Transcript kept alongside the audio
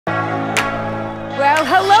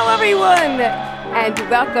Well, hello everyone, and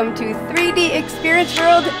welcome to 3D Experience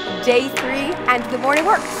World Day 3 and the Morning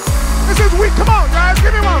Works. This is weak. Come on, guys,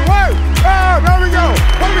 give me one. Wait. There we go.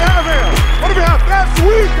 What do we have here? What do we have? That's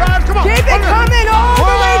sweet, guys. Come on. Keep it coming all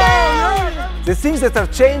the way down. The things that are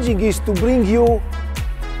changing is to bring you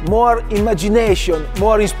more imagination,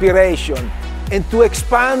 more inspiration, and to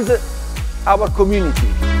expand our community.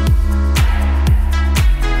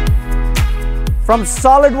 From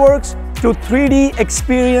SOLIDWORKS to 3D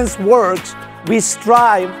Experience Works, we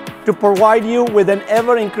strive to provide you with an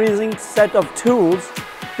ever-increasing set of tools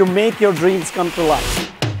to make your dreams come to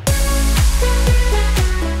life.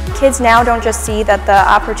 Kids now don't just see that the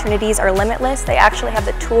opportunities are limitless, they actually have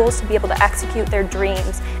the tools to be able to execute their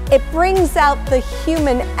dreams. It brings out the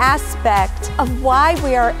human aspect of why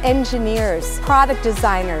we are engineers, product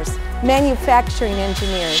designers, manufacturing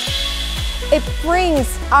engineers. It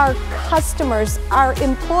brings our customers, our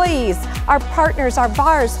employees, our partners, our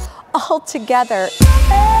buyers all together.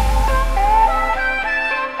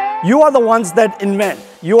 You are the ones that invent.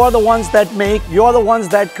 You are the ones that make. You are the ones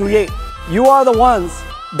that create. You are the ones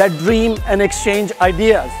that dream and exchange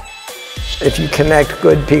ideas. If you connect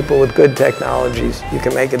good people with good technologies, you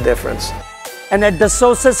can make a difference. And at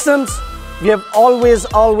Dassault Systems, we have always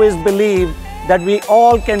believed that we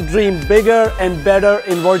all can dream bigger and better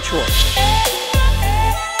in virtual.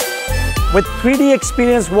 With 3D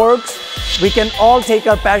Experience Works, we can all take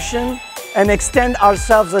our passion and extend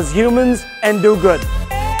ourselves as humans and do good.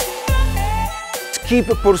 Keep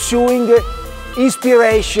pursuing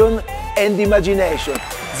inspiration and imagination.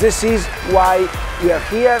 This is why we are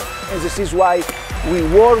here, and this is why we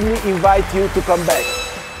warmly invite you to come back.